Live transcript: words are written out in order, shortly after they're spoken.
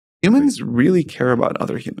Humans really care about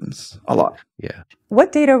other humans a lot. Yeah.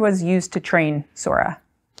 What data was used to train Sora?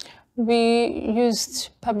 We used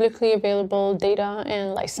publicly available data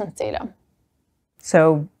and licensed data.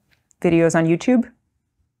 So videos on YouTube?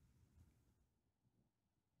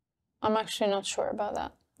 I'm actually not sure about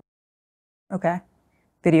that. Okay.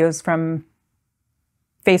 Videos from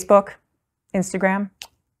Facebook, Instagram?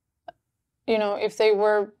 You know, if they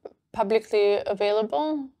were publicly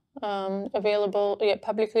available,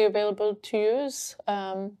 publicly available to use,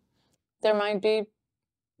 there might be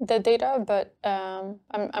the data, but I'm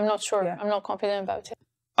not sure. Yeah. I'm not confident about it.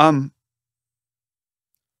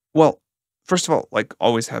 Well, first of all, like,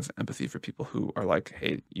 always have empathy for people who are like,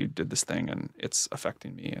 hey, you did this thing and it's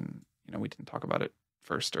affecting me, and we didn't talk about it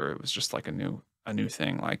first, or it was just like a new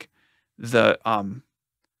thing. Like the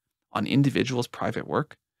on individuals' private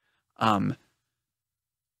work,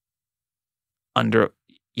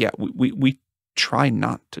 we try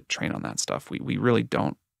not to train on that stuff. We really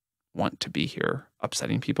don't want to be here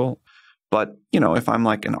upsetting people. But if I'm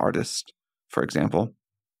like an artist, for example,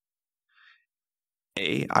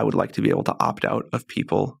 I would like to be able to opt out of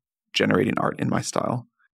people generating art in my style.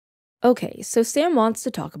 Okay, so Sam wants to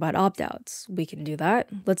talk about opt-outs. We can do that.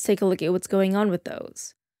 Let's take a look at what's going on with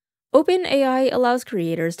those. OpenAI allows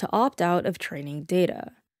creators to opt out of training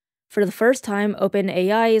data. For the first time,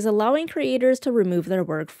 OpenAI is allowing creators to remove their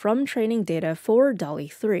work from training data for DALL-E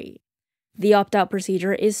 3. The opt-out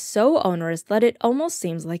procedure is so onerous that it almost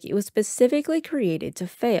seems like it was specifically created to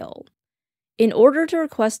fail. In order to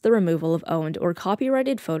request the removal of owned or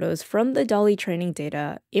copyrighted photos from the DALL-E training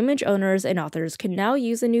data, image owners and authors can now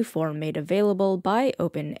use a new form made available by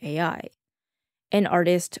OpenAI. An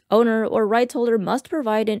artist, owner, or rights holder must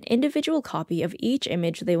provide an individual copy of each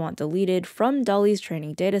image they want deleted from DALL-E's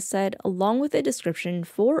training dataset, along with a description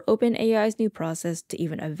for OpenAI's new process to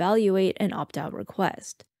even evaluate an opt-out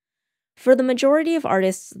request. For the majority of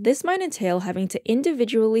artists, this might entail having to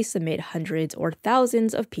individually submit hundreds or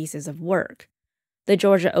thousands of pieces of work. The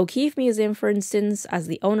Georgia O'Keeffe Museum, for instance, as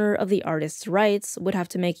the owner of the artist's rights, would have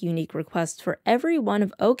to make unique requests for every one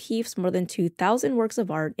of O'Keeffe's more than 2,000 works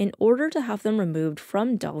of art in order to have them removed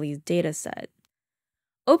from DALL-E's dataset.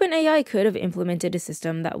 OpenAI could have implemented a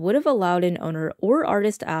system that would have allowed an owner or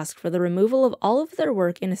artist to ask for the removal of all of their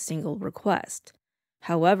work in a single request.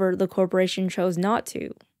 However, the corporation chose not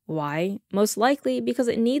to. Why? Most likely because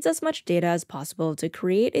it needs as much data as possible to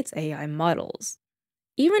create its AI models.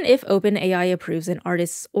 Even if OpenAI approves an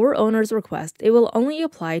artist's or owner's request, it will only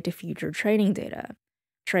apply to future training data.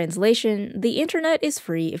 Translation: the internet is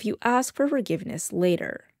free if you ask for forgiveness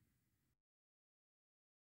later.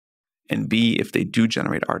 And B, if they do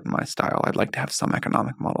generate art in my style, I'd like to have some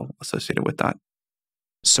economic model associated with that.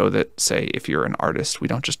 So that, say, if you're an artist, we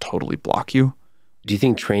don't just totally block you. Do you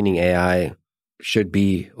think training AI should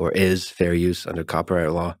be or is fair use under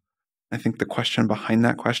copyright law? I think the question behind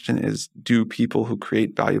that question is, do people who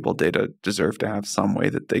create valuable data deserve to have some way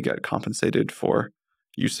that they get compensated for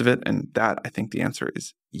use of it? And that, I think the answer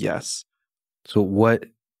is yes. So what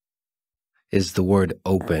is the word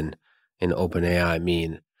open in OpenAI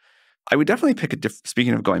mean? I would definitely pick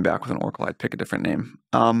speaking of going back with an Oracle, I'd pick a different name.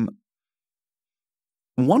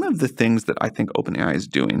 One of the things that I think OpenAI is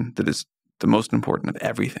doing that is the most important of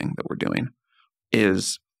everything that we're doing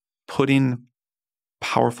is putting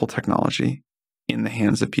powerful technology in the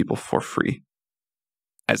hands of people for free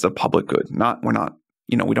as a public good. We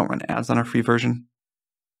don't run ads on our free version.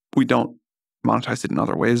 We don't monetize it in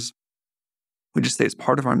other ways. We just say as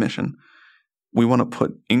part of our mission, we want to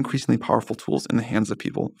put increasingly powerful tools in the hands of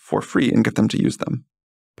people for free and get them to use them.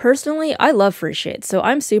 Personally, I love free shit, so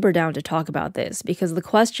I'm super down to talk about this because the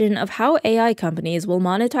question of how AI companies will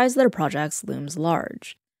monetize their projects looms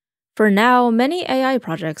large. For now, many AI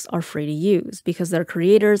projects are free to use because their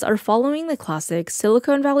creators are following the classic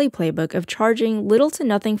Silicon Valley playbook of charging little to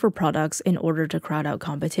nothing for products in order to crowd out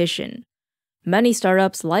competition. Many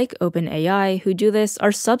startups like OpenAI who do this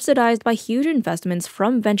are subsidized by huge investments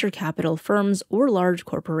from venture capital firms or large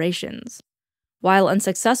corporations. While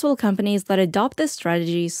unsuccessful companies that adopt this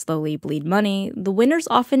strategy slowly bleed money, the winners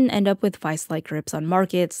often end up with vice-like grips on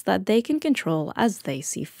markets that they can control as they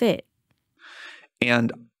see fit.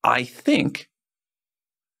 And I think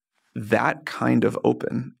that kind of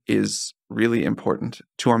open is really important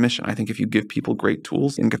to our mission. I think if you give people great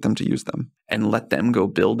tools and get them to use them and let them go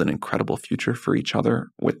build an incredible future for each other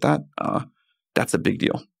with that, that's a big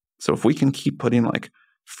deal. So if we can keep putting like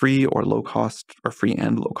free or low cost or free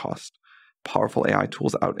and low cost powerful AI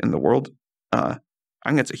tools out in the world, I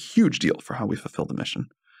think it's a huge deal for how we fulfill the mission.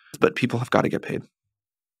 But people have got to get paid.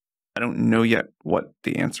 I don't know yet what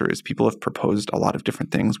the answer is. People have proposed a lot of different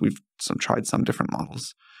things. We've tried some different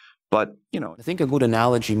models. But, you know, I think a good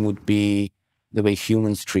analogy would be the way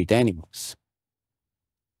humans treat animals.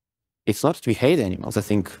 It's not that we hate animals. I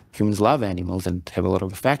think humans love animals and have a lot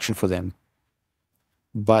of affection for them.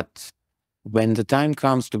 But when the time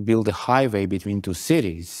comes to build a highway between two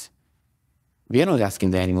cities, we are not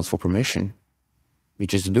asking the animals for permission. We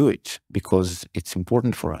just do it because it's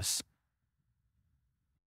important for us.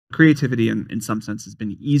 Creativity, in some sense, has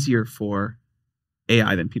been easier for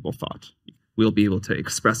AI than people thought. We'll be able to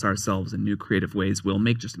express ourselves in new creative ways. We'll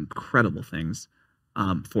make just incredible things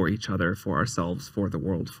for each other, for ourselves, for the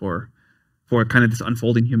world, for kind of this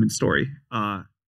unfolding human story.